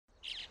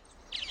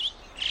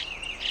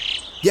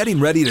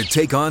Getting ready to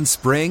take on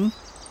spring?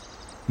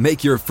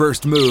 Make your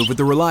first move with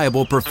the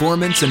reliable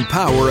performance and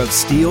power of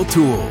Steel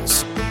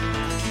tools.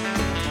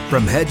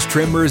 From hedge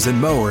trimmers and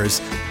mowers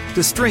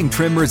to string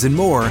trimmers and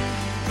more,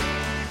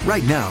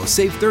 right now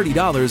save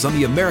 $30 on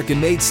the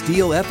American-made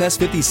Steel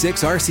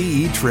FS56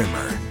 RCE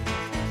trimmer.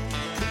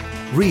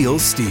 Real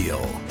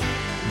Steel.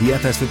 The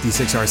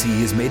FS56 RCE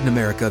is made in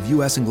America of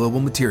U.S. and global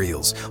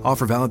materials.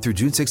 Offer valid through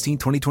June 16,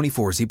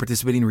 2024. See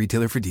participating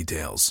retailer for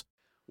details.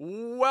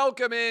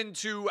 Welcome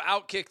into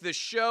Outkick the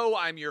Show.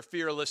 I'm your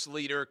fearless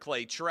leader,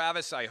 Clay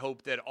Travis. I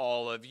hope that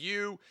all of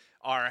you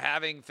are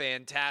having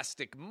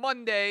fantastic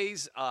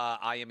Mondays.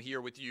 I am here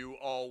with you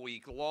all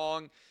week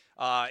long.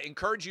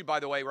 Encourage you, by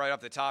the way, right off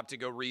the top to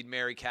go read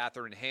Mary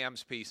Catherine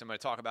Ham's piece. I'm going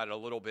to talk about it a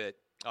little bit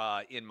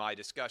in my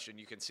discussion.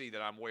 You can see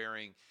that I'm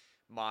wearing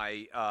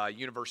my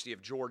University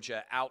of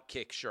Georgia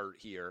Outkick shirt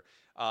here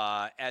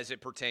as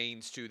it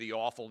pertains to the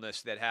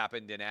awfulness that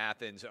happened in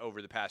Athens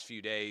over the past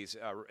few days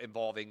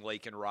involving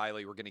Laken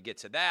Riley. We're going to get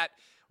to that.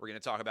 We're going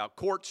to talk about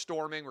court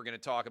storming. We're going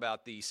to talk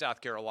about the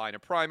South Carolina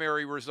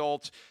primary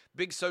results,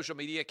 big social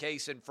media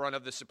case in front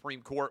of the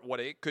Supreme Court, what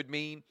it could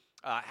mean.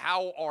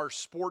 How are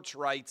sports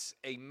rights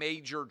a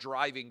major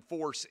driving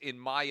force, in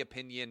my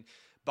opinion,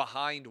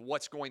 behind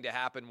what's going to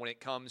happen when it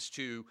comes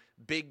to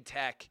big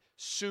tech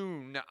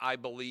soon, I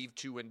believe,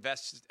 to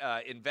invest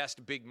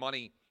big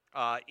money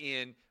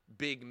in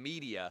big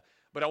media.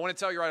 But I want to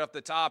tell you right off the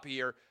top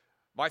here,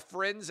 my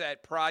friends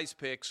at Prize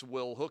Picks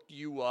will hook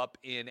you up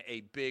in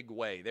a big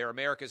way. They're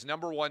America's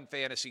 #1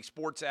 fantasy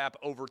sports app,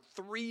 over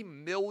 3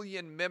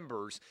 million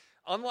members.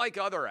 Unlike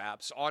other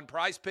apps, on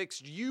Prize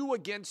Picks, you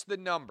against the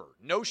number.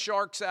 No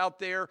sharks out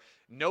there,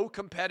 no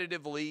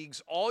competitive leagues.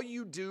 All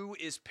you do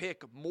is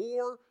pick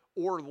more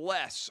or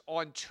less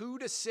on 2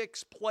 to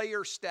 6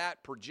 player stat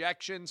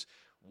projections.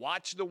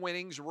 Watch the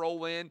winnings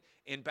roll in.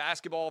 In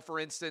basketball, for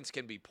instance,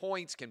 can be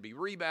points, can be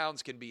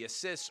rebounds, can be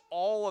assists,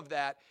 all of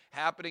that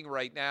happening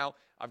right now.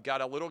 I've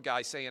got a little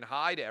guy saying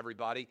hi to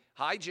everybody.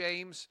 Hi,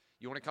 James.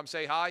 You want to come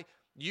say hi?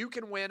 You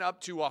can win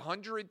up to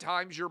 100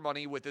 times your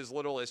money with as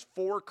little as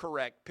 4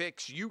 correct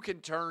picks. You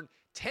can turn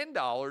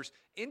 $10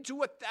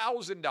 into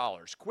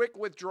 $1,000. Quick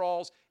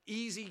withdrawals,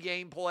 easy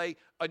gameplay,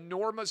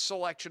 enormous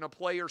selection of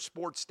player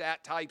sports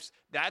stat types.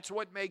 That's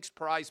what makes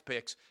Prize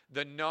Picks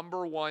the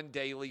 #1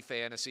 daily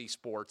fantasy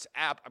sports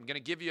app. I'm going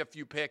to give you a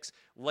few picks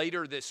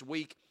later this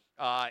week,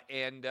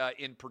 and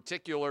in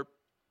particular,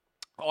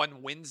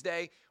 on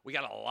Wednesday, we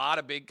got a lot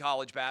of big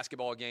college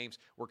basketball games.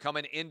 We're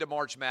coming into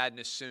March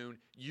Madness soon.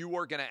 You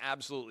are going to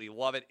absolutely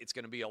love it. It's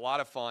going to be a lot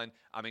of fun.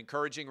 I'm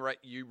encouraging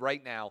you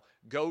right now,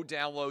 go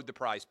download the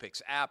Prize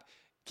Picks app.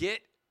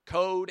 Get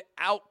code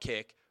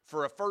OUTKICK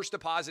for a first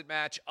deposit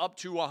match up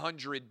to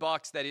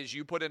 $100. That is,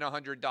 you put in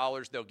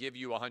 $100, they'll give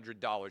you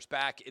 $100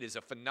 back. It is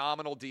a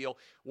phenomenal deal.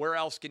 Where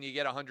else can you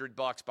get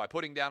 $100? By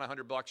putting down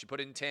 $100, you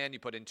put in 10, you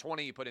put in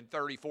 20, you put in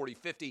 30, 40,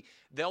 50.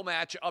 They'll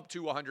match up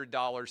to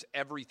 $100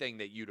 everything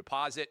that you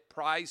deposit.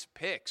 Prize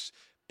Picks.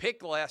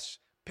 Pick less,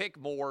 pick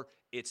more.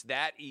 It's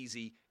that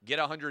easy. Get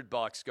 $100.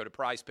 Go to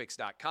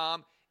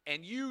prizepicks.com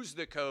and use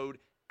the code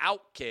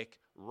OUTKICK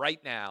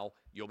right now.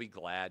 You'll be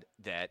glad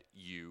that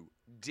you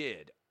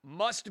did.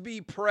 Must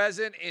be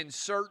present in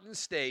certain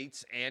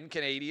states and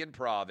Canadian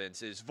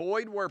provinces.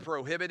 Void where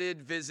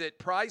prohibited. Visit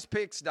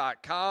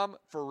prizepicks.com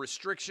for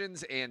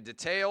restrictions and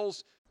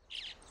details.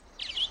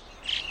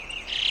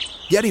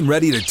 Getting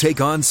ready to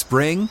take on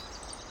spring?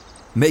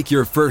 Make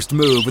your first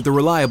move with the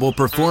reliable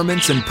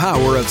performance and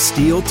power of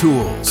Steel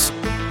tools.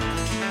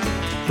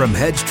 From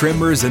hedge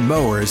trimmers and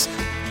mowers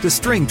to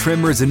string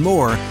trimmers and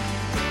more,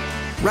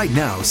 right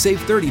now save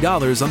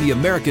 $30 on the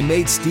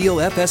American-made Steel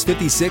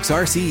FS56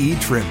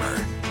 RCE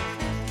trimmer.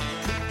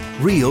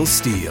 Real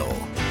Steel.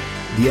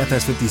 The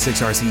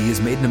FS56 RCE is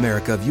made in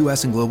America of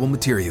U.S. and global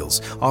materials.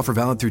 Offer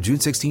valid through June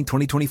 16,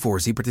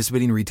 2024. See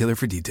participating retailer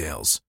for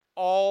details.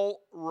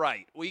 All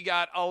right. We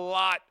got a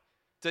lot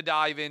to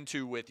dive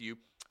into with you.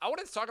 I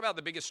wanted to talk about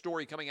the biggest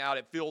story coming out,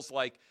 it feels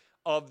like,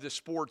 of the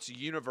sports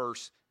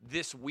universe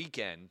this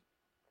weekend,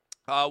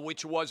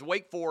 which was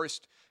Wake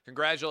Forest.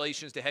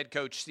 Congratulations to head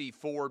coach Steve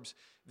Forbes.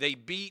 They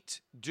beat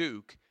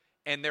Duke,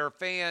 and their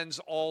fans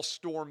all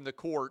stormed the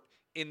court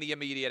in the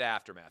immediate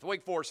aftermath.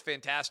 Wake Forest,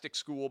 fantastic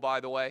school, by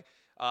the way.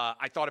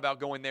 I thought about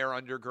going there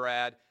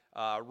undergrad,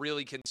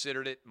 really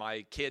considered it.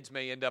 My kids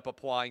may end up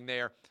applying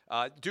there.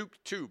 Duke,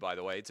 too, by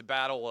the way. It's a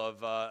battle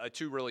of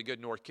 2 really good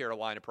North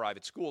Carolina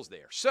private schools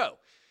there. So,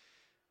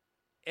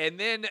 and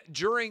then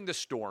during the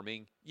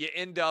storming, you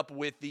end up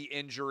with the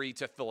injury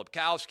to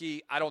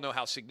Filipkowski. I don't know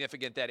how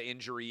significant that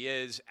injury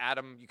is.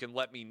 Adam, you can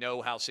let me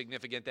know how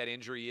significant that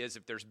injury is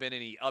if there's been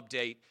any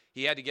update.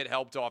 He had to get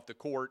helped off the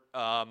court.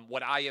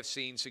 What I have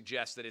seen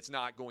suggests that it's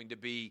not going to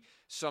be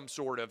some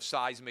sort of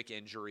seismic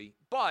injury,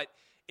 but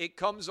it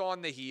comes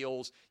on the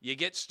heels. You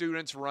get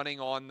students running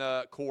on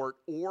the court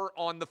or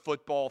on the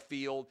football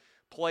field.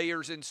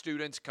 Players and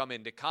students come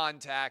into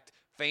contact.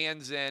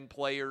 Fans and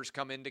players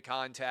come into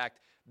contact.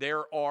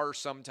 There are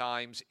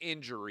sometimes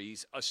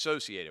injuries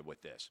associated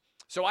with this.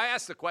 So I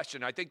asked the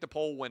question, I think the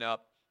poll went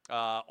up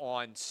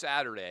on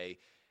Saturday,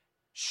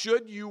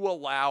 Should you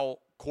allow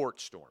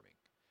court storming?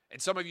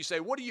 And some of you say,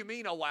 what do you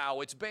mean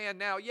allow? It's banned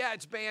now. Yeah,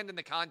 it's banned in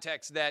the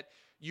context that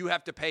you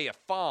have to pay a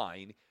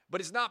fine, but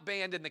it's not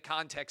banned in the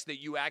context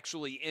that you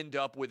actually end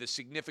up with a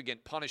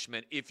significant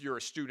punishment if you're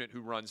a student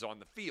who runs on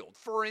the field.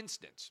 For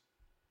instance,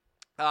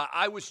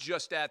 I was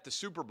just at the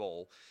Super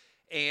Bowl,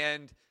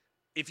 and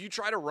if you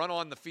try to run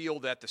on the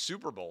field at the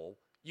Super Bowl,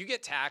 you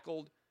get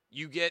tackled,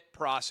 you get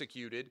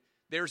prosecuted.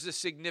 There's a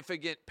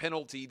significant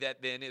penalty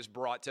that then is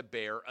brought to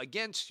bear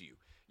against you.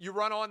 You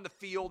run on the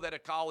field at a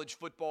college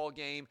football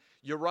game,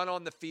 you run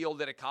on the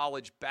field at a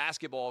college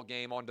basketball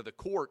game onto the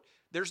court,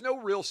 there's no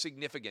real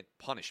significant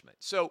punishment.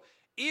 So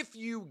if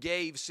you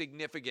gave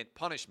significant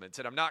punishments,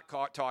 and I'm not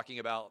talking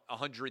about a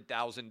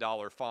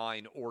 $100,000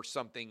 fine or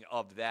something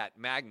of that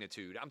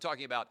magnitude, I'm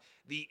talking about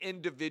the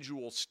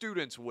individual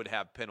students would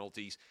have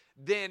penalties,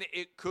 then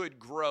it could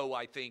grow,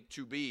 I think,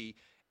 to be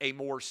a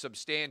more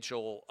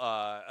substantial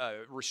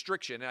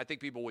restriction, and I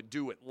think people would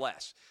do it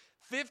less.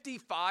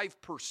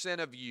 55%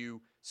 of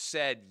you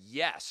said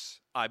yes,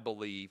 I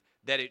believe,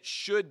 that it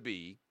should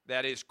be,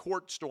 that is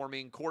court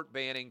storming, court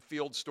banning,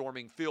 field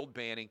storming, field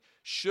banning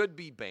should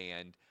be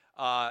banned.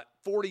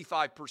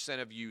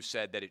 45% of you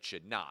said that it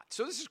should not.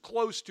 So this is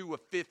close to a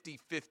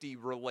 50-50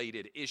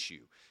 related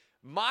issue.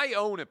 My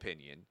own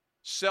opinion,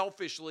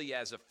 selfishly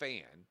as a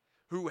fan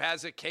who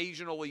has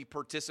occasionally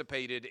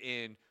participated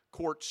in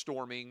court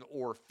storming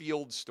or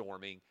field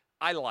storming,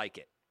 I like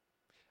it.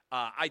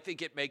 I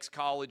think it makes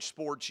college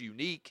sports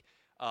unique.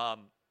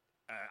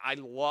 I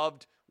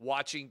loved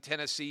watching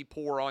Tennessee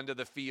pour onto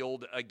the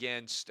field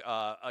against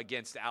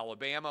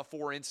Alabama,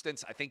 for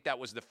instance. I think that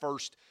was the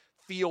first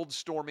field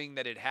storming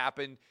that had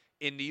happened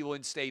in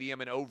Neyland Stadium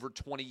in over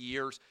 20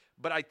 years.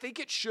 But I think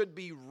it should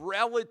be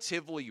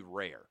relatively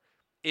rare.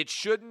 It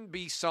shouldn't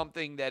be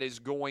something that is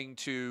going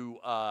to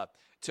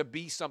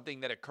be something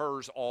that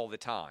occurs all the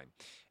time.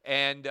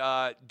 And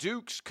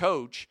Duke's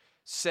coach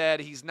said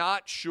he's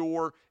not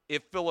sure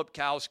if Philip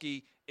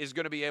Kowski is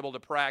going to be able to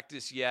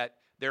practice yet.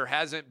 There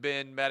hasn't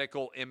been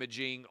medical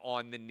imaging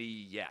on the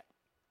knee yet.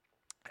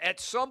 At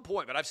some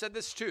point, but I've said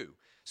this too,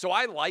 so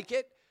I like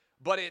it,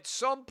 but at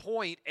some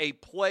point a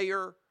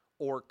player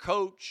or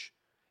coach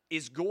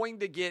is going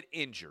to get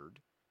injured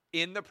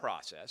in the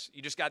process.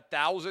 You just got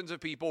thousands of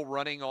people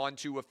running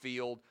onto a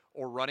field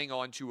or running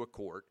onto a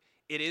court.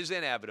 It is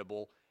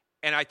inevitable,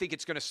 and I think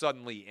it's going to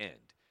suddenly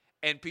end.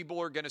 And people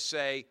are going to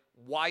say,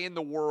 why in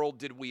the world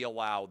did we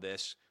allow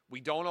this?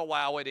 We don't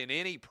allow it in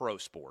any pro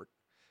sport.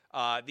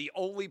 The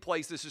only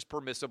place this is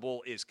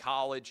permissible is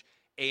college,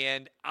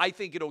 and I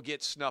think it'll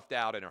get snuffed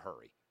out in a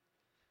hurry.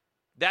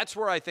 That's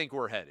where I think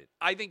we're headed.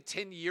 I think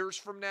 10 years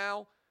from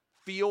now,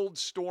 field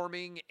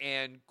storming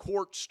and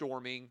court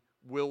storming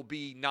will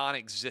be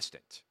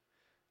non-existent.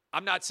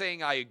 I'm not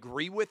saying I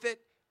agree with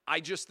it. I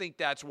just think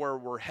that's where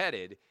we're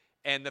headed,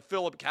 and the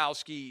Philip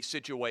Kowski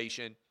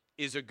situation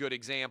is a good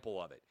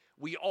example of it.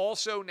 We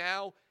also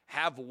now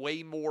have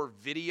way more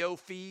video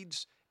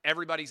feeds.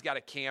 Everybody's got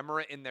a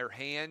camera in their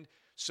hand.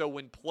 So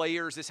when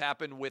players, this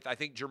happened with, I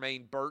think,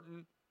 Jermaine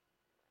Burton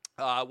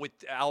with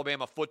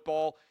Alabama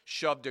football,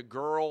 shoved a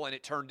girl, and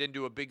it turned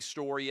into a big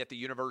story at the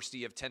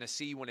University of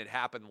Tennessee when it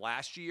happened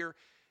last year.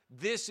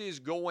 This is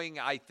going,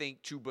 I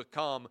think, to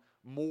become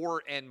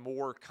more and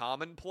more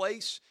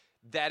commonplace.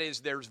 That is,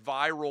 there's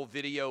viral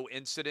video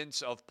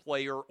incidents of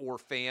player or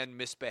fan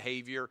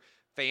misbehavior.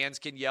 Fans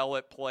can yell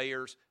at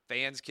players.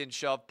 Fans can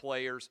shove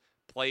players.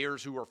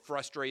 Players who are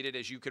frustrated,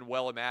 as you can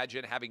well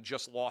imagine, having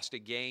just lost a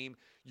game.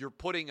 You're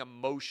putting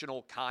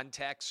emotional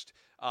context,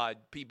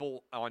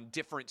 people on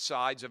different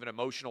sides of an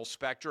emotional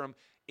spectrum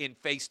in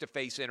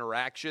face-to-face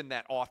interaction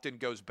that often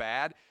goes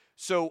bad.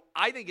 So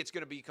I think it's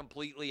going to be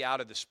completely out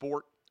of the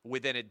sport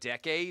within a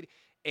decade.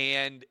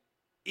 And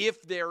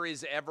if there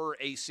is ever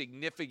a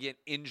significant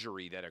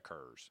injury that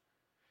occurs,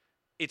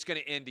 it's going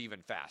to end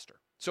even faster.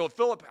 So if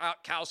Philip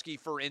Kowski,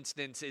 for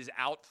instance, is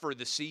out for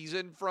the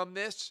season from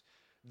this,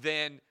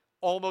 then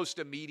almost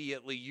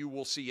immediately you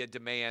will see a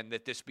demand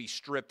that this be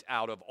stripped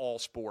out of all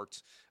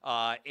sports.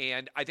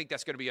 And I think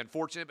that's going to be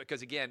unfortunate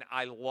because, again,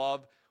 I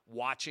love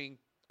watching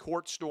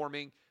court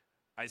storming.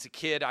 As a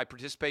kid, I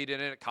participated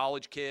in it, a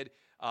college kid,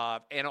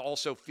 and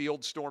also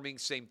field storming,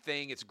 same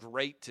thing. It's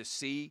great to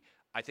see.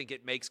 I think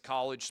it makes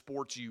college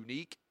sports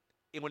unique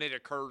when it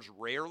occurs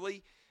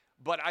rarely,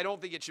 but I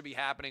don't think it should be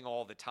happening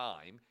all the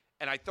time.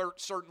 And I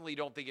certainly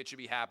don't think it should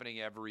be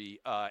happening every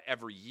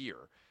year.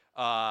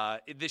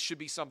 This should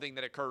be something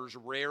that occurs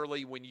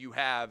rarely when you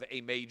have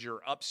a major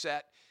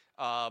upset.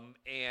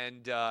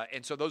 And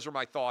so those are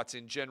my thoughts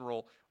in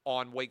general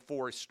on Wake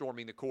Forest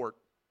storming the court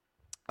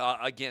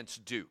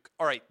against Duke.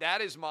 All right, that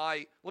is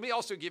let me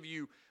also give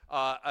you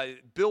a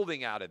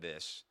building out of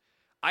this.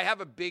 I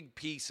have a big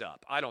piece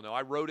up. I don't know.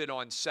 I wrote it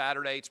on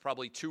Saturday. It's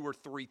probably 2,000 or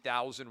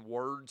 3,000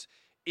 words.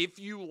 If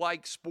you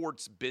like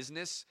sports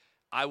business,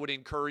 I would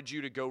encourage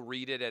you to go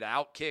read it at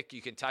Outkick.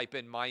 You can type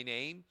in my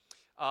name.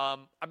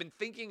 I've been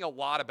thinking a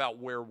lot about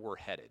where we're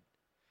headed,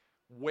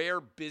 where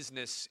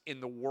business in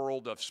the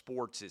world of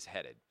sports is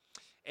headed.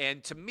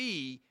 And to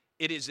me,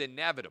 it is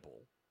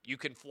inevitable. You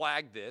can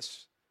flag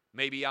this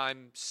Maybe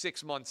I'm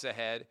 6 months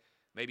ahead.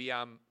 Maybe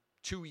I'm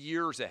 2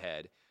 years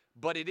ahead.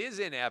 But it is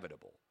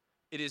inevitable.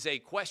 It is a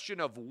question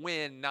of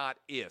when, not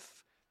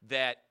if,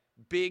 that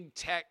big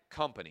tech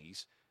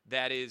companies,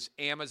 that is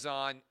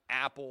Amazon,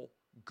 Apple,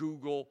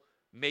 Google,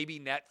 maybe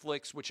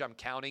Netflix, which I'm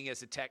counting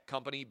as a tech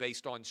company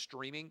based on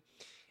streaming,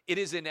 it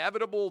is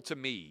inevitable to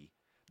me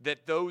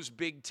that those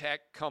big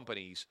tech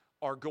companies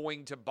are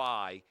going to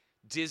buy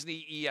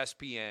Disney,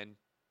 ESPN,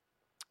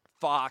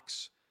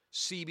 Fox,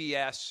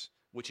 CBS,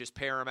 which is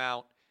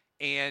Paramount,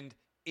 and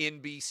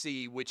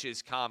NBC, which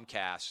is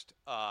Comcast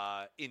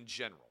in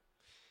general.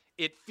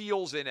 It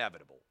feels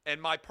inevitable.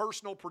 And my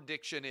personal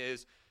prediction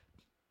is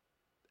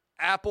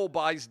Apple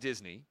buys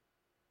Disney,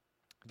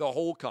 the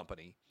whole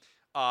company,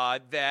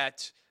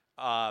 that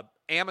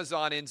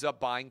Amazon ends up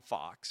buying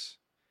Fox,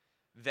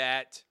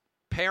 that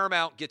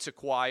Paramount gets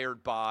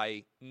acquired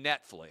by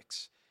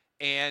Netflix,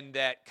 and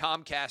that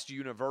Comcast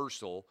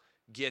Universal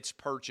gets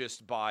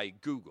purchased by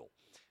Google.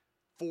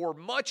 For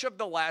much of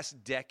the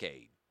last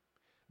decade,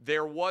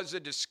 there was a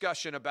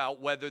discussion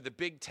about whether the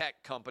big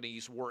tech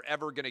companies were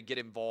ever going to get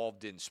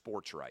involved in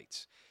sports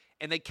rights.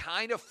 And they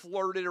kind of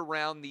flirted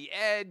around the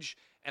edge,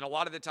 and a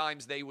lot of the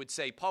times they would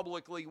say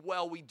publicly,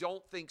 well, we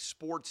don't think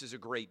sports is a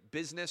great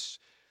business,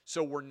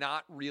 so we're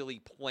not really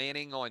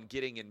planning on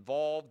getting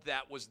involved.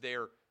 That was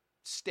their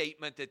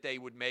statement that they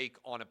would make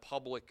on a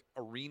public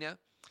arena.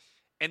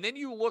 And then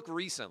you look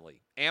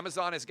recently,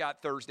 Amazon has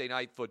got Thursday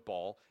Night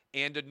Football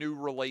and a new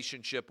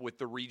relationship with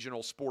the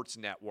regional sports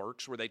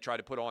networks where they try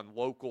to put on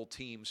local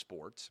team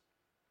sports.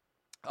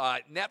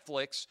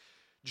 Netflix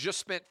just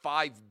spent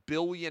 $5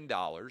 billion,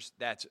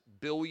 that's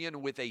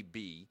billion with a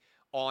B,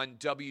 on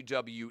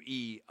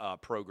WWE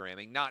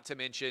programming, not to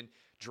mention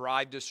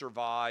Drive to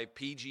Survive,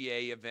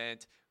 PGA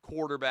event,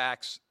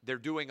 quarterbacks. They're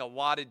doing a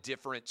lot of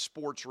different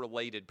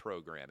sports-related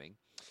programming.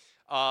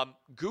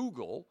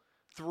 Google,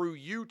 through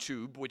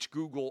YouTube, which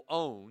Google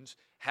owns,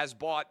 has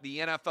bought the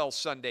NFL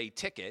Sunday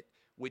Ticket,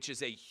 which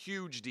is a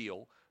huge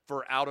deal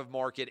for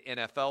out-of-market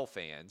NFL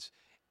fans.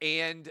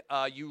 And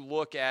you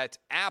look at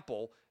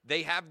Apple,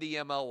 they have the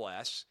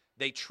MLS.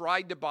 They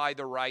tried to buy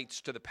the rights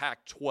to the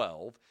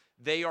Pac-12.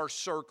 They are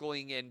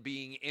circling and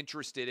being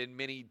interested in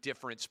many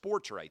different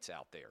sports rights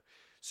out there.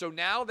 So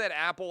now that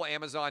Apple,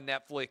 Amazon,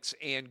 Netflix,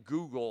 and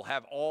Google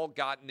have all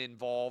gotten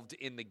involved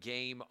in the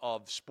game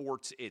of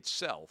sports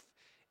itself,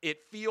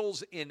 it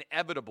feels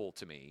inevitable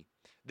to me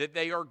that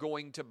they are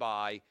going to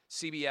buy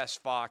CBS,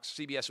 Fox,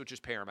 CBS, which is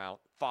Paramount,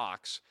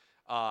 Fox,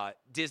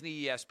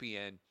 Disney,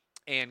 ESPN,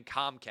 and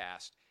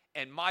Comcast.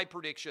 And my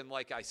prediction,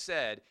 like I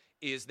said,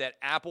 is that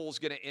Apple is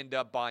going to end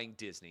up buying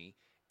Disney.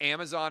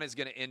 Amazon is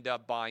going to end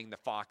up buying the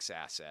Fox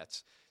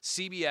assets.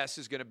 CBS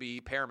is going to be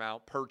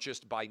Paramount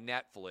purchased by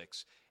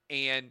Netflix.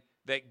 And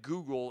that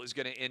Google is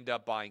going to end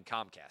up buying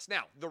Comcast.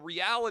 Now, the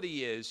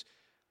reality is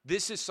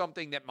this is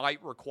something that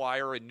might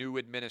require a new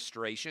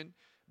administration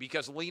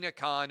because Lena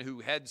Khan,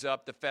 who heads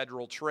up the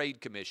Federal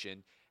Trade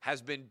Commission,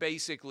 has been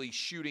basically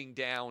shooting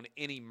down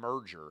any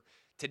merger.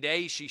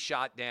 Today, she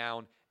shot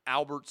down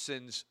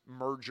Albertsons'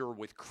 merger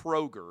with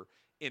Kroger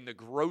in the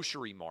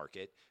grocery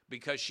market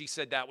because she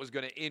said that was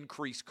going to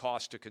increase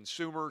cost to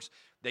consumers.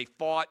 They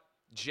fought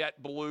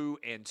JetBlue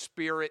and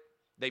Spirit.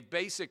 They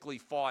basically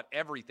fought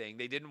everything.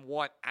 They didn't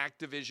want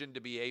Activision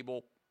to be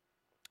able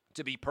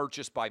to be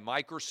purchased by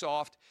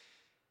Microsoft.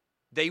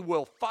 They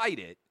will fight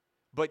it,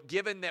 but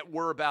given that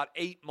we're about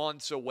 8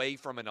 months away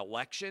from an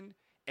election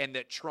and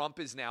that Trump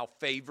is now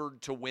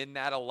favored to win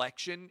that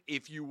election,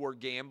 if you were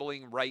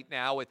gambling right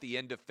now at the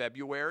end of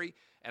February,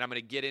 and I'm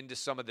going to get into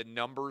some of the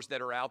numbers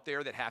that are out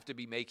there that have to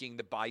be making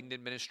the Biden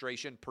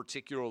administration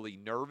particularly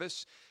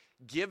nervous,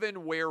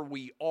 given where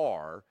we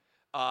are,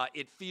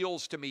 it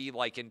feels to me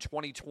like in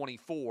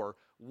 2024,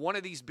 one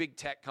of these big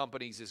tech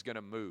companies is going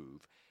to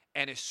move.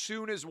 And as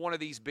soon as one of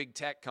these big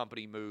tech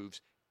company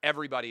moves,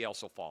 everybody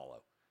else will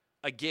follow.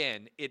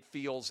 Again, it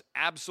feels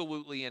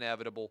absolutely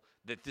inevitable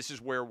that this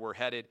is where we're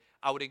headed.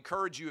 I would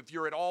encourage you, if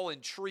you're at all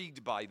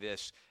intrigued by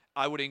this,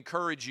 I would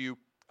encourage you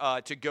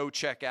to go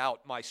check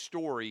out my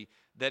story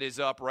that is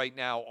up right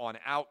now on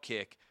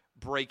Outkick,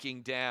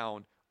 breaking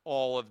down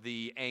all of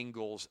the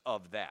angles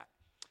of that.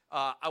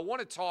 I want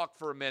to talk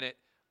for a minute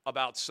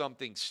about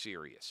something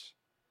serious.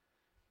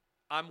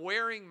 I'm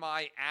wearing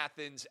my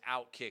Athens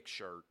Outkick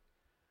shirt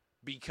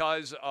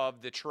because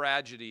of the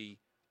tragedy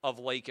of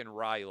Laken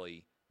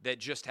Riley that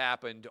just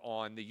happened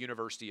on the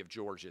University of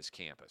Georgia's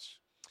campus.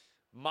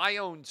 My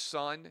own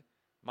son,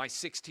 my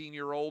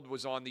 16-year-old,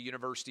 was on the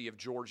University of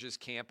Georgia's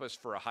campus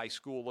for a high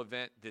school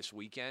event this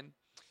weekend.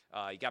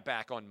 He got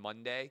back on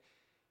Monday.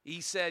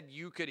 He said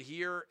you could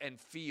hear and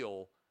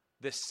feel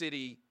the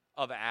city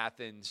of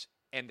Athens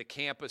and the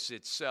campus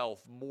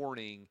itself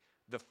mourning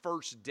the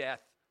first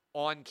death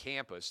on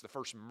campus, the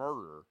first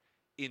murder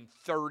in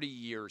 30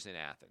 years in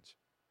Athens.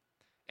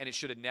 And it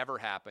should have never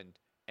happened,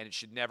 and it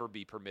should never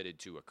be permitted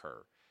to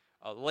occur.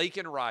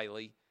 Laken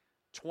Riley,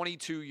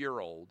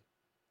 22-year-old,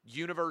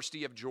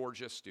 University of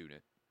Georgia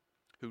student,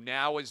 who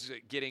now is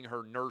getting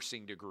her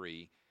nursing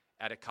degree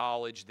at a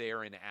college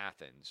there in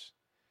Athens.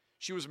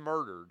 She was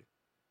murdered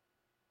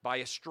by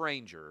a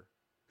stranger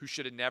who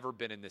should have never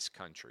been in this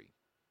country.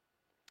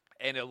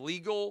 An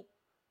illegal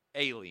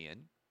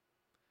alien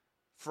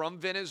from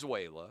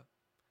Venezuela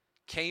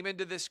came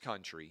into this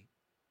country,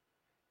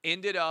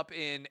 ended up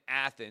in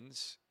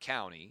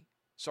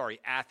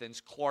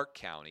Clark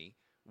County,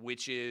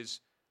 which is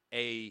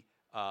a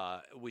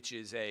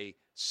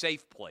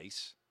safe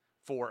place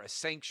for a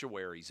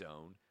sanctuary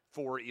zone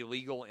for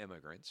illegal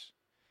immigrants.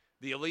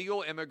 The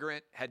illegal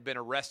immigrant had been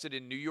arrested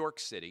in New York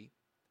City.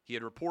 He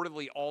had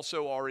reportedly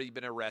also already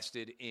been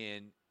arrested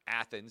in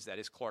Athens, that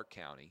is Clark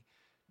County.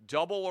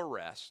 Double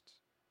arrest,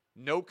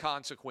 no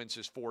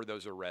consequences for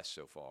those arrests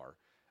so far,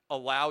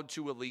 allowed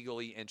to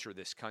illegally enter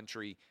this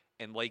country,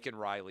 and Laken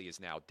Riley is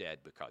now dead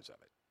because of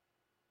it.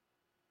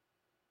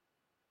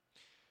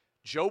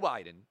 Joe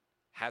Biden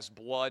has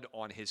blood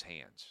on his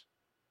hands.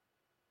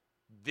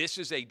 This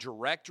is a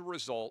direct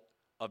result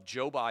of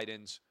Joe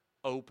Biden's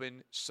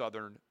open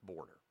southern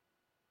border.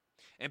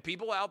 And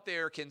people out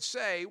there can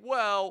say,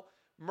 well,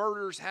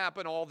 murders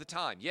happen all the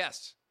time.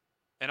 Yes,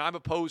 and I'm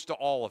opposed to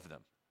all of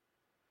them.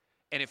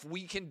 And if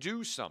we can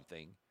do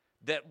something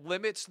that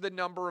limits the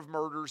number of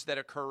murders that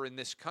occur in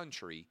this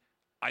country,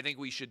 I think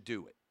we should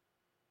do it.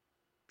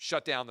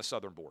 Shut down the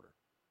southern border.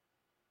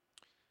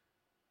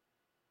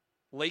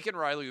 Laken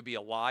Riley would be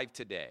alive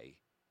today,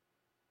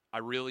 I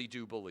really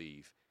do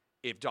believe,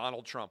 if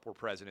Donald Trump were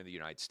president of the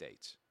United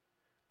States.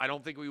 I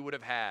don't think we would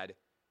have had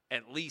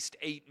at least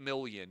 8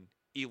 million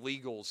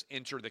illegals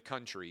enter the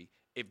country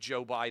if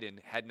Joe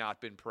Biden had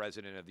not been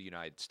president of the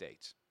United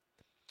States.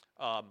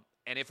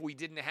 And if we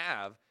didn't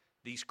have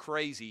these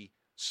crazy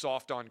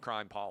soft on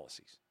crime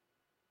policies.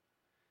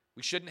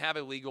 We shouldn't have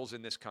illegals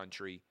in this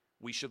country.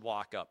 We should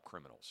lock up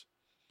criminals.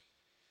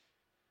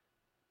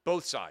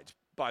 Both sides,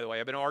 by the way,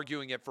 I've been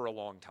arguing it for a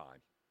long time.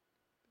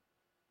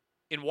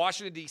 In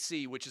Washington,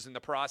 D.C., which is in the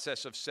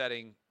process of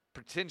setting,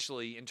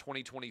 potentially in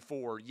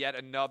 2024, yet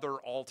another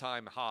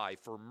all-time high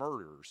for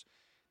murders,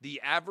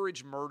 the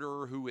average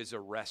murderer who is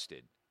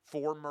arrested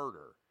for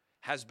murder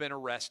has been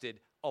arrested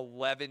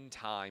 11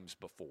 times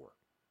before.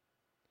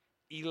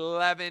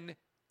 11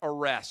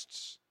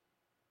 arrests.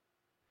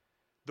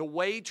 The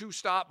way to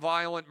stop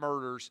violent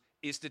murders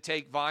is to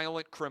take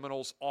violent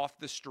criminals off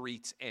the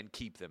streets and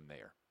keep them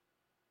there.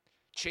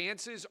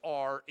 Chances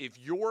are, if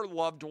your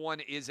loved one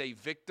is a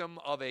victim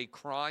of a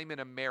crime in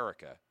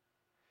America,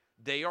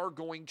 they are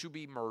going to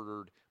be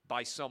murdered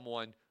by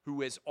someone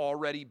who has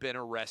already been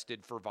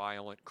arrested for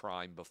violent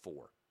crime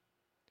before.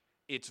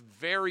 It's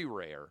very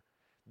rare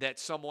that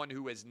someone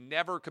who has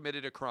never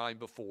committed a crime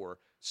before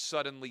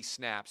suddenly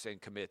snaps and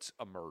commits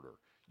a murder.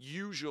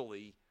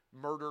 Usually,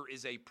 murder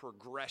is a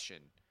progression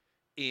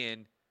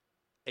in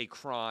a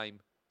crime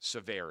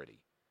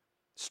severity.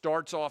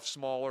 Starts off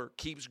smaller,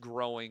 keeps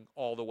growing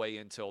all the way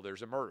until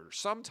there's a murder.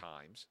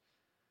 Sometimes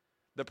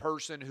the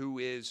person who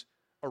is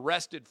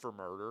arrested for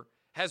murder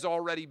has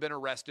already been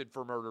arrested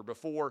for murder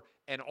before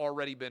and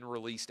already been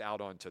released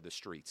out onto the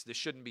streets. This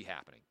shouldn't be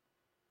happening.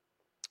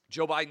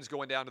 Joe Biden's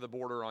going down to the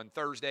border on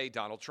Thursday.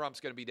 Donald Trump's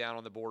going to be down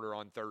on the border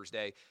on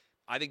Thursday.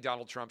 I think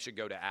Donald Trump should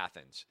go to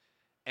Athens,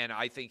 and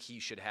I think he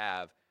should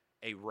have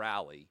a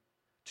rally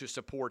to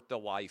support the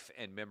life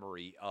and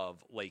memory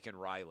of Laken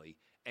Riley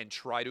and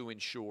try to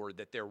ensure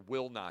that there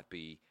will not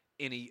be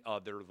any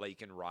other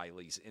Laken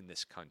Rileys in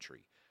this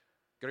country.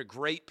 Got a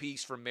great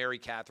piece from Mary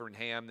Catherine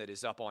Ham that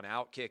is up on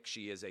Outkick.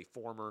 She is a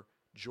former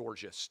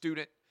Georgia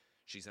student.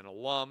 She's an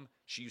alum.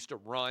 She used to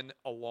run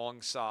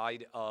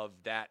alongside of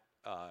that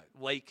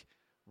lake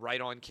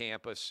right on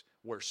campus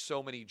where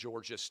so many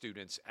Georgia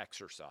students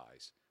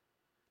exercise.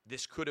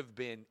 This could have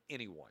been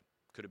anyone.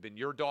 Could have been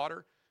your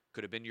daughter,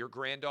 could have been your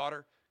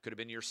granddaughter, could have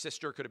been your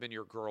sister, could have been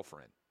your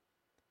girlfriend.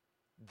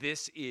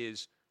 This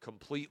is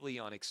completely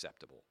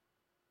unacceptable.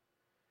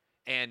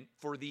 And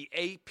for the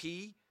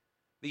AP,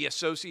 the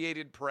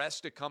Associated Press,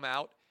 to come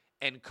out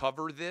and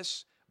cover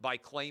this by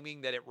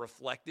claiming that it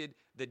reflected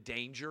the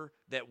danger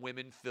that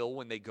women feel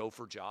when they go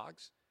for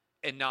jogs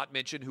and not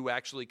mention who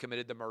actually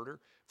committed the murder,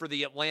 for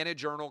the Atlanta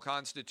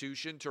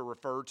Journal-Constitution to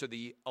refer to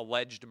the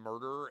alleged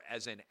murderer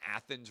as an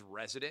Athens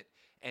resident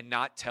and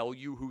not tell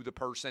you who the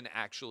person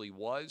actually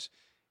was,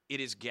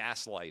 it is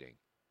gaslighting.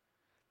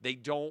 They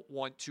don't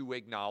want to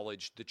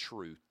acknowledge the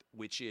truth,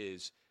 which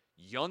is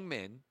young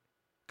men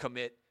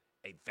commit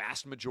a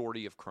vast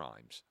majority of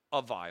crimes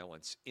of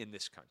violence in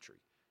this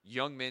country.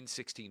 Young men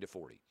 16 to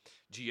 40.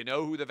 Do you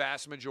know who the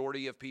vast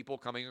majority of people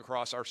coming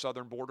across our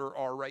southern border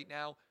are right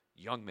now?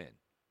 Young men.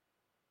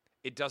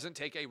 It doesn't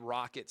take a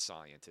rocket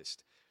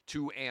scientist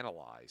to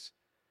analyze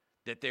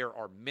that there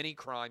are many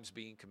crimes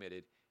being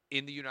committed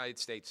in the United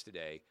States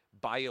today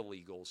by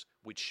illegals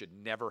which should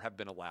never have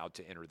been allowed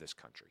to enter this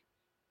country.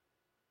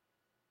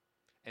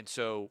 And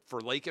so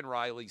for Laken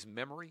Riley's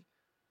memory,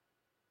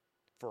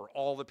 for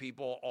all the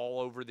people all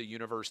over the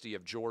University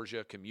of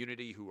Georgia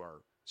community who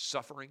are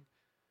suffering,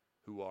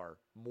 who are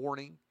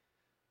mourning,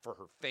 for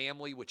her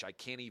family, which I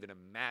can't even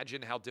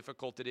imagine how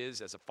difficult it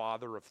is as a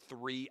father of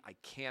 3. I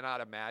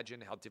cannot imagine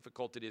how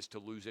difficult it is to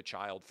lose a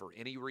child for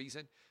any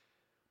reason.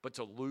 but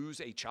to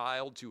lose a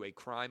child to a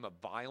crime of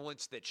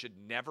violence that should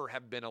never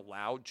have been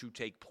allowed to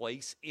take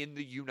place in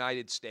the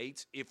United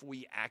States if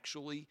we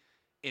actually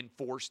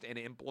enforced and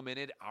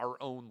implemented our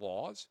own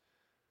laws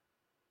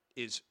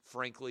is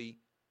frankly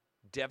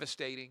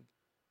devastating,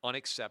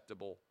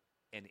 unacceptable,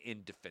 and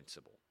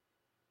indefensible.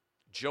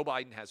 Joe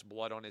Biden has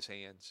blood on his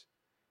hands,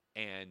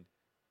 and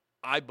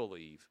I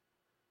believe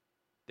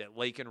that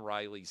Laken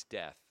Riley's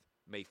death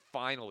may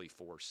finally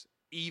force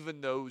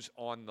even those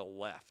on the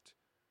left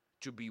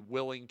to be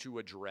willing to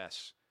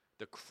address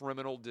the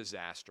criminal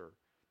disaster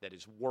that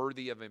is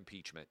worthy of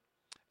impeachment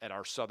at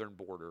our southern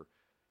border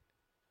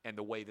and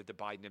the way that the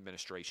Biden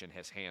administration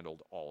has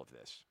handled all of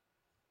this.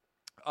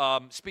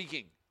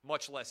 Speaking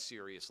much less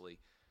seriously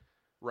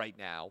right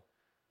now,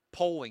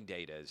 polling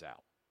data is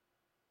out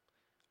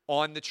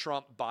on the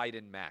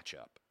Trump-Biden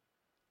matchup.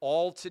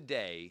 All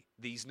today,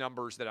 these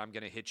numbers that I'm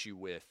going to hit you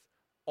with,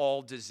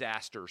 all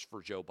disasters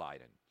for Joe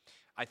Biden.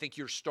 I think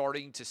you're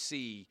starting to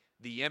see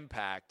the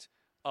impact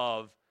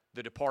of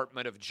the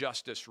Department of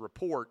Justice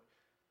report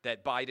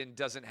that Biden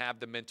doesn't have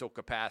the mental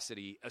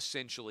capacity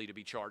essentially to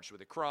be charged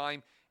with a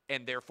crime,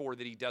 and therefore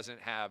that he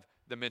doesn't have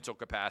the mental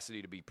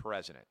capacity to be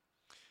president.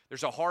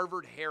 There's a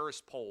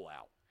Harvard-Harris poll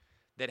out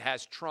that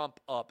has Trump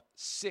up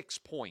 6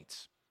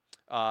 points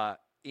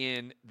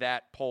in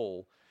that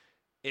poll.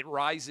 It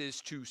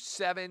rises to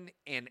 7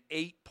 and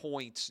 8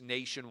 points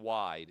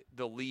nationwide,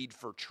 the lead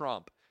for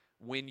Trump,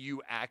 when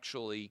you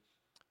actually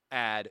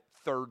add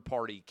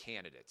third-party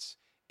candidates.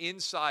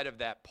 Inside of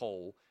that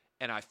poll,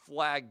 and I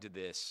flagged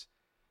this,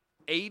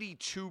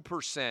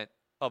 82%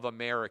 of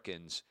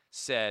Americans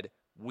said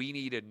we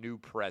need a new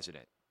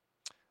president.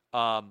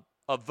 A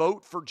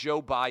vote for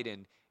Joe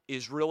Biden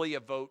is really a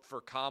vote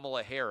for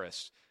Kamala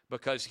Harris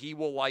because he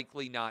will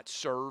likely not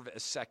serve a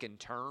second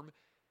term.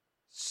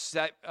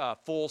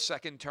 Full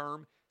second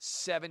term,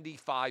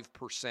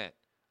 75%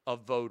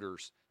 of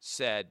voters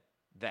said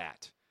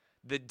that.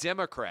 The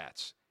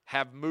Democrats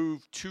have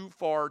moved too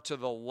far to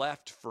the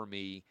left for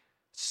me.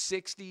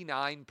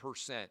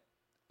 69%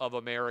 of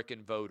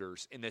American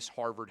voters in this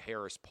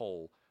Harvard-Harris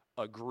poll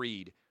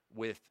agreed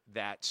with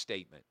that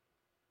statement.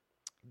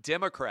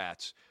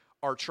 Democrats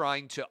are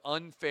trying to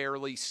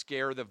unfairly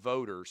scare the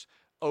voters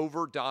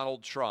over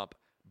Donald Trump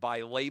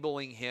by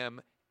labeling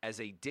him as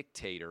a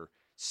dictator.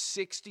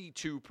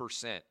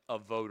 62%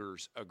 of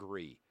voters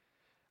agree.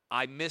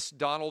 I miss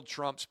Donald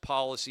Trump's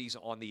policies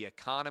on the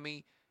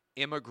economy,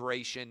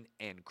 immigration,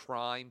 and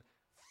crime.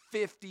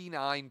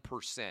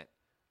 59%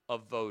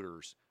 of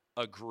voters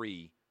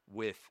agree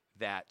with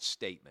that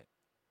statement.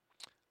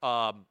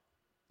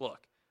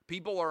 Look,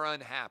 people are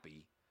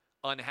unhappy.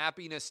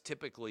 Unhappiness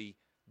typically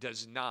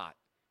does not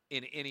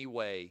in any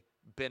way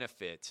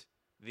benefit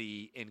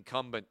the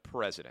incumbent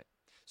president.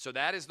 So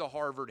that is the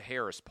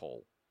Harvard-Harris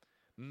poll.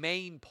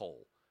 Maine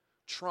poll,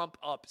 Trump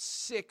up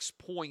 6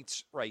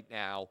 points right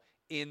now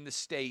in the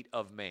state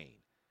of Maine.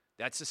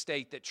 That's a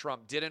state that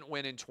Trump didn't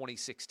win in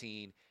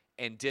 2016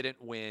 and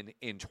didn't win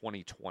in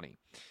 2020.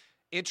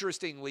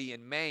 Interestingly,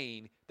 in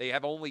Maine, they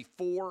have only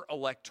 4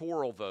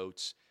 electoral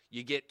votes.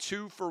 You get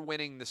 2 for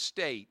winning the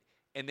state,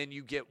 and then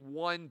you get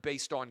 1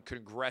 based on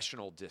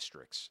congressional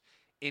districts.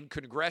 In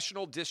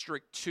Congressional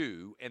District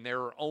 2, and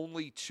there are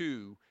only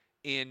 2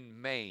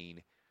 in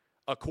Maine,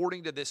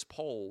 according to this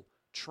poll,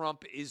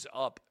 Trump is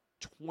up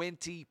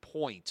 20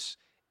 points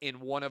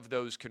in one of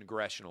those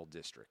congressional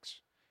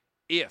districts.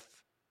 If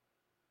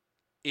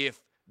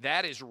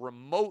that is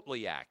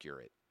remotely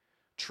accurate,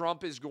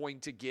 Trump is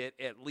going to get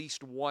at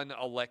least 1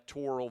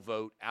 electoral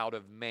vote out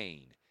of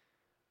Maine.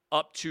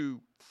 Up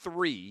to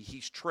 3,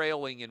 he's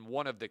trailing in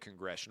one of the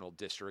congressional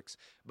districts,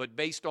 but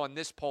based on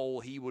this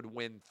poll, he would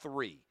win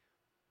 3.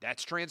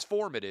 That's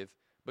transformative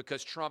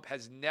because Trump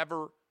has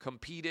never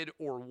competed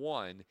or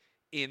won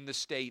in the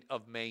state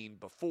of Maine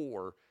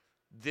before.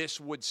 This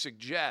would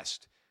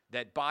suggest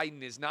that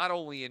Biden is not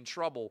only in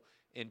trouble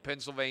in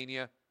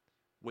Pennsylvania,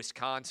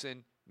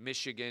 Wisconsin,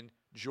 Michigan,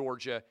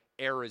 Georgia,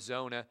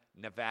 Arizona,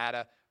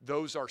 Nevada.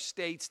 Those are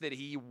states that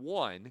he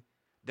won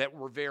that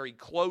were very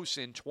close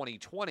in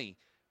 2020.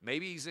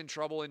 Maybe he's in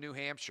trouble in New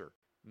Hampshire,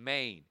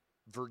 Maine,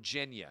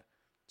 Virginia,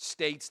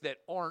 states that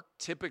aren't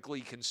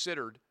typically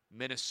considered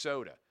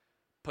Minnesota,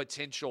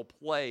 potential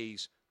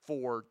plays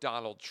for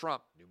Donald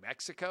Trump. New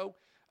Mexico,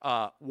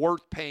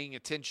 worth paying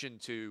attention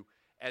to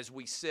as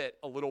we sit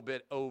a little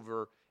bit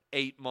over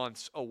 8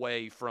 months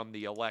away from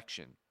the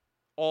election.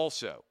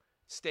 Also,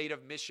 state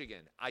of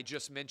Michigan, I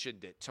just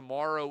mentioned it.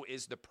 Tomorrow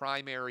is the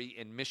primary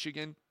in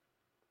Michigan.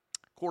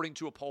 According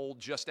to a poll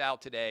just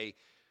out today,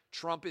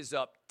 Trump is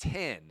up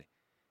 10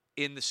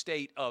 in the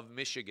state of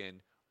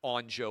Michigan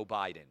on Joe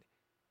Biden.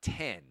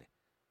 10.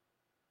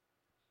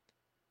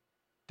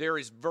 There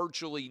is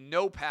virtually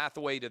no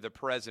pathway to the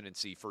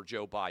presidency for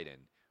Joe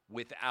Biden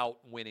without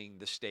winning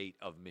the state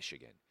of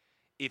Michigan.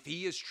 If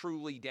he is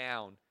truly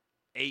down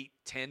 8,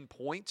 10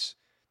 points,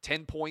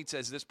 10 points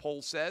as this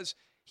poll says,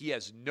 he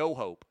has no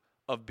hope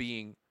of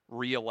being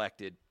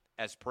reelected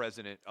as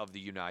president of the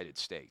United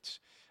States.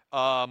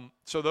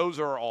 So those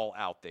are all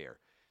out there.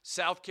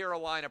 South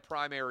Carolina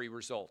primary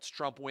results.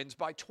 Trump wins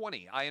by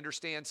 20. I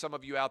understand some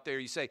of you out there,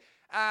 you say,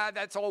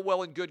 that's all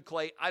well and good,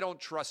 Clay. I don't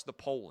trust the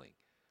polling.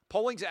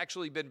 Polling's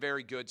actually been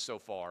very good so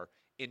far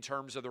in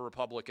terms of the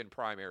Republican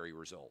primary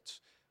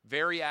results.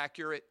 Very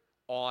accurate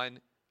on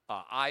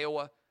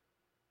Iowa,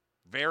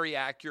 very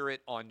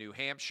accurate on New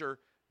Hampshire,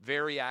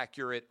 very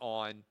accurate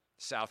on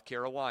South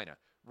Carolina.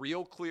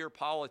 Real Clear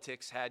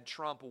Politics had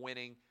Trump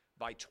winning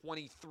by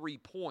 23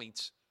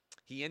 points.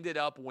 He ended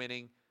up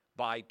winning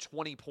by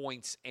 20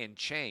 points and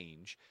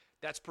change.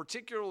 That's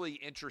particularly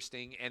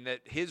interesting, and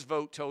that his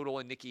vote total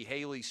and Nikki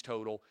Haley's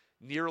total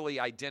nearly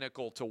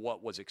identical to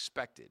what was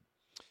expected.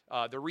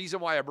 The reason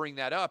why I bring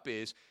that up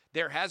is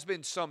there has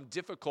been some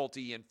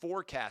difficulty in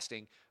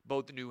forecasting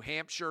both New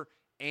Hampshire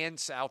and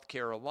South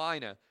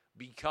Carolina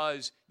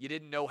because you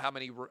didn't know how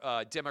many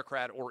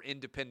Democrat or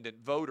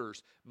independent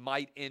voters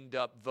might end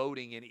up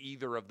voting in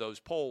either of those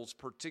polls,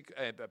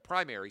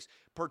 primaries,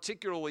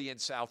 particularly in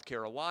South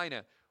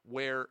Carolina,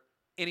 where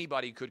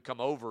anybody could come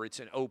over.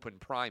 It's an open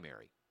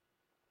primary.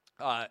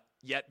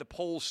 Yet the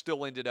polls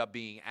still ended up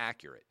being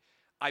accurate.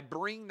 I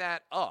bring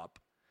that up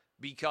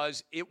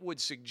because it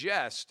would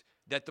suggest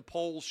that the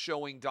polls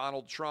showing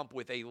Donald Trump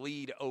with a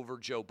lead over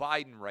Joe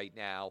Biden right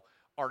now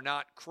are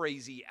not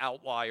crazy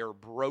outlier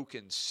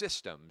broken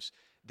systems,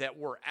 that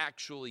we're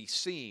actually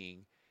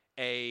seeing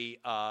a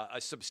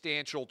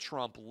substantial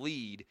Trump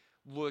lead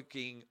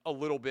looking a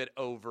little bit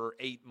over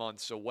 8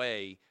 months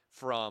away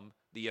from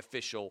the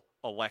official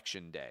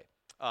election day.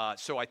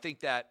 So I think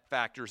that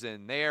factors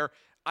in there.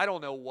 I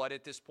don't know what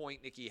at this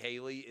point Nikki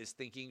Haley is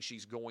thinking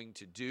she's going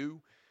to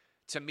do.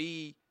 To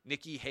me,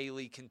 Nikki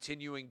Haley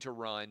continuing to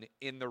run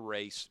in the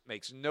race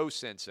makes no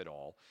sense at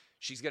all.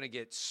 She's going to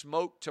get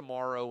smoked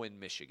tomorrow in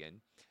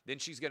Michigan. Then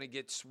she's going to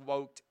get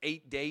smoked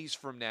 8 days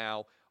from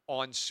now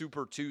on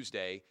Super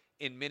Tuesday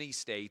in many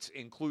states,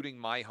 including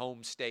my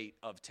home state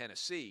of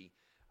Tennessee.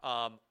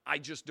 I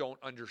just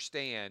don't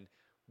understand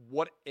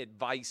what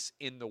advice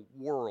in the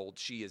world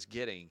she is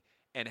getting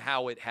and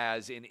how it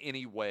has in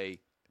any way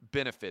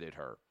benefited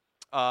her.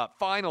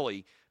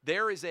 Finally,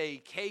 there is a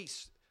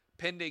case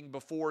pending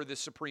before the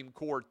Supreme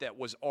Court that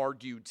was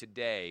argued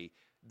today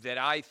that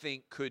I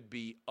think could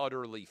be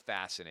utterly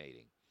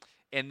fascinating.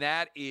 And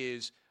that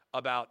is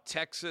about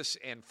Texas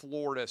and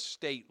Florida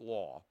state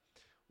law.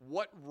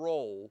 What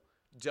role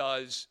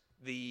does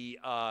the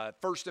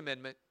First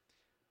Amendment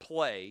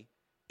play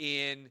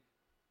in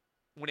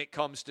when it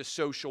comes to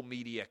social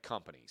media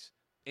companies?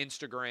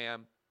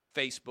 Instagram,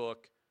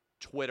 Facebook,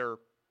 Twitter,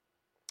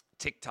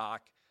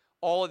 TikTok,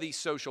 all of these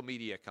social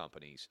media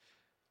companies.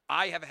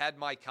 I have had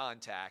my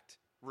content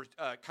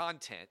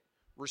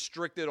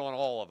restricted on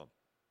all of them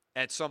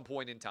at some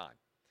point in time.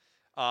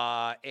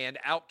 And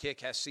Outkick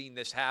has seen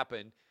this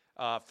happen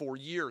for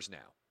years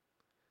now,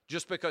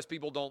 just because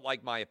people don't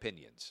like my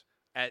opinions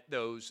at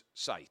those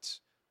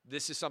sites.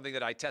 This is something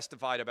that I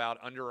testified about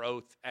under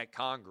oath at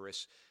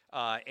Congress,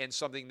 and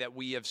something that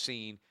we have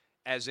seen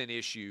as an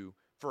issue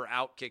for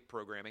Outkick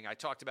programming. I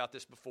talked about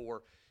this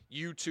before.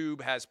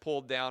 YouTube has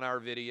pulled down our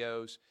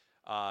videos.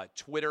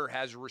 Twitter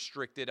has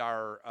restricted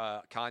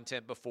our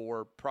content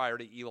before, prior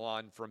to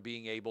Elon from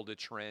being able to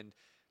trend.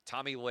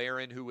 Tommy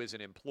Lahren, who is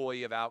an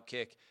employee of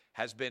Outkick,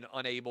 has been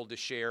unable to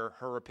share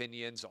her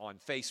opinions on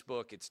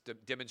Facebook. It's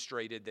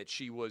demonstrated that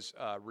she was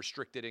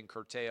restricted and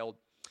curtailed.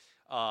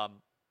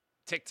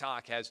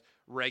 TikTok has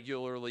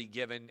regularly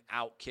given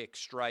Outkick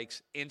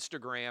strikes.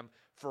 Instagram,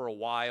 for a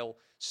while,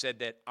 said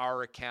that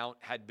our account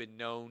had been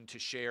known to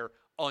share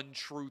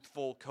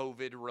untruthful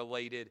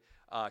COVID-related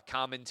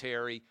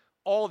commentary.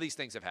 All of these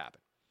things have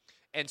happened.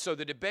 And so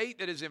the debate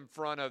that is in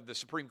front of the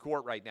Supreme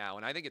Court right now,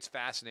 and I think it's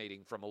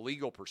fascinating from a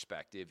legal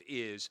perspective,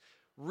 is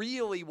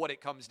really what it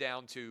comes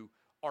down to: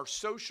 are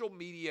social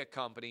media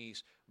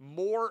companies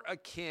more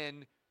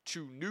akin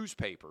to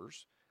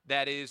newspapers,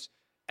 that is,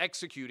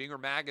 executing, or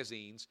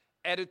magazines,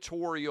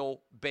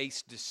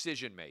 editorial-based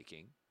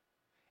decision-making,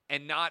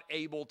 and not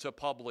able to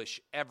publish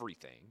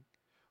everything?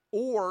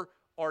 Or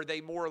are they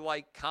more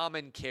like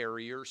common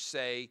carriers,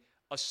 say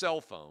a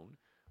cell phone?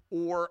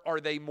 Or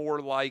are they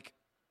more like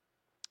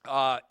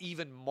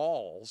even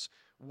malls,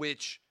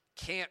 which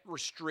can't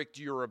restrict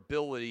your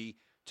ability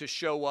to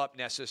show up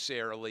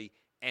necessarily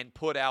and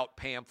put out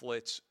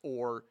pamphlets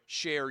or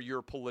share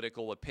your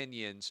political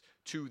opinions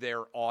to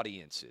their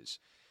audiences?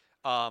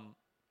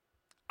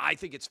 I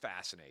think it's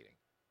fascinating.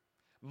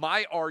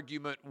 My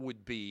argument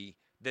would be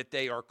that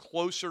they are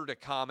closer to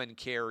common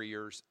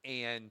carriers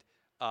and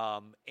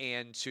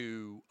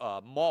to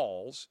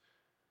malls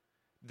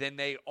than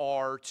they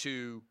are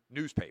to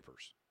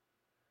newspapers,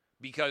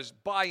 because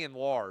by and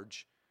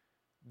large,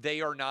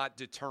 they are not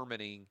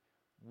determining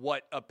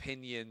what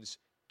opinions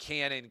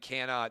can and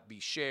cannot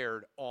be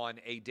shared on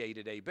a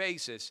day-to-day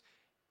basis.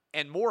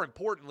 And more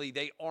importantly,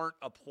 they aren't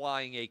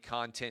applying a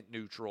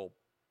content-neutral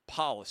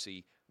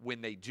policy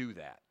when they do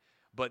that.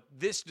 But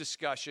this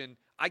discussion,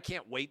 I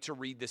can't wait to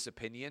read this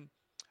opinion,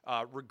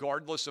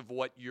 regardless of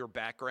what your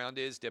background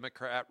is,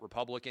 Democrat,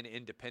 Republican,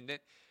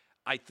 Independent.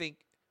 I think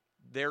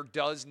there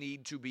does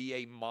need to be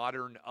a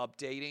modern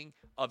updating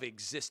of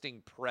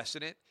existing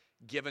precedent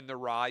given the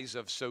rise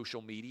of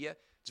social media.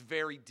 It's a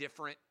very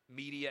different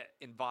media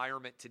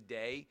environment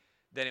today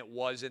than it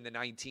was in the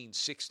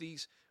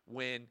 1960s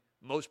when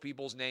most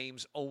people's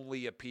names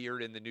only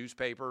appeared in the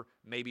newspaper,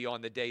 maybe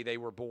on the day they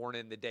were born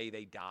and the day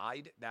they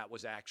died. That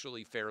was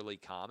actually fairly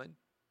common.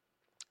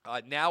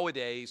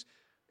 Nowadays,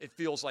 it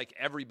feels like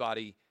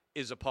everybody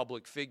is a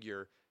public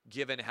figure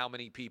given how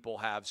many people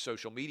have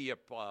social media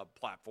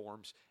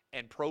platforms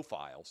and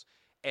profiles.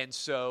 And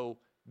so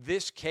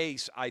this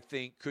case, I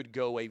think, could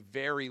go a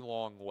very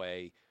long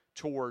way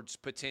towards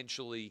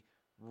potentially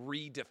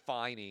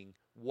redefining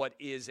what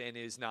is and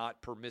is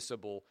not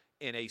permissible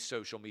in a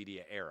social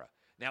media era.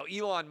 Now,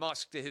 Elon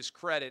Musk, to his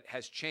credit,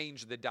 has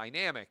changed the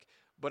dynamic,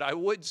 but I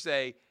would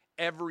say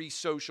every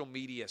social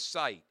media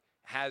site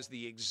has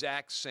the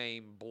exact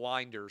same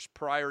blinders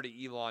prior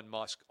to Elon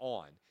Musk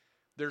on.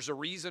 There's a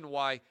reason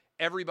why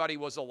everybody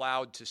was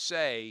allowed to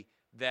say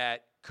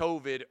that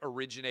COVID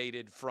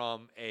originated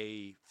from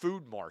a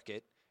food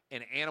market,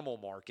 an animal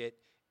market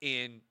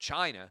in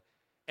China,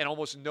 and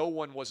almost no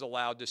one was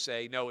allowed to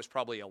say, no, it's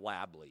probably a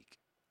lab leak.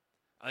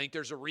 I think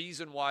there's a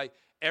reason why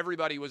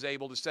everybody was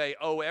able to say,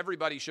 oh,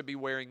 everybody should be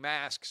wearing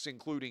masks,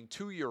 including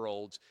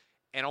 2-year-olds,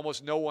 and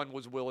almost no one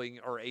was willing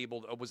or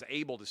was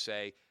able to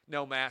say,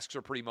 no, masks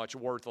are pretty much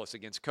worthless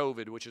against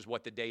COVID, which is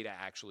what the data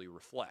actually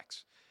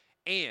reflects.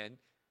 And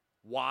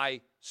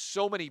why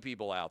so many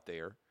people out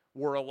there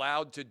were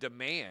allowed to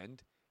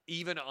demand,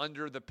 even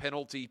under the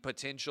penalty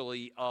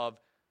potentially of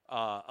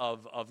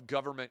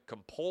government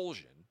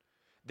compulsion,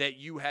 that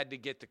you had to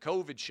get the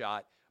COVID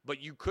shot, but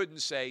you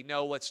couldn't say,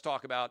 no, let's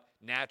talk about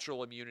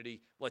natural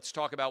immunity. Let's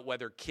talk about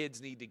whether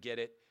kids need to get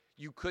it.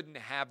 You couldn't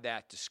have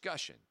that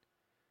discussion.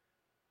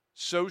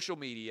 Social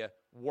media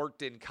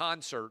worked in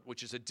concert,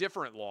 which is a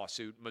different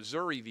lawsuit,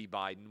 Missouri v.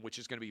 Biden, which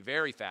is going to be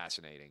very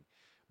fascinating.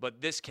 But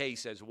this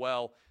case as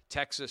well,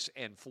 Texas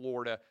and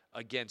Florida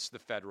against the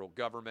federal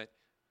government.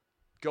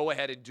 Go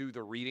ahead and do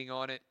the reading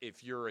on it.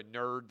 If you're a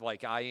nerd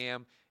like I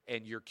am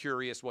and you're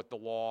curious what the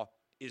law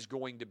is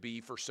going to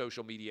be for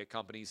social media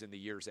companies in the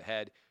years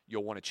ahead,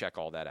 you'll want to check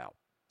all that out.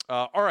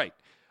 All right.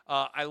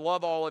 I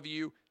love all of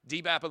you.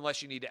 DBAP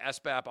unless you need to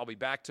SBAP. I'll be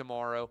back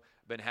tomorrow.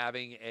 Been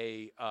having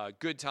a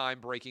good time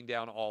breaking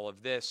down all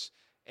of this,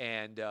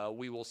 and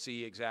we will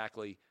see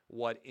exactly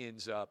what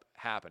ends up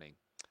happening.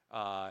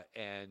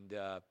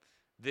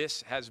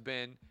 This has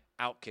been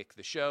Outkick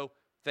the Show.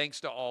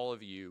 Thanks to all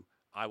of you.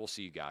 I will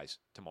see you guys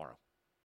tomorrow.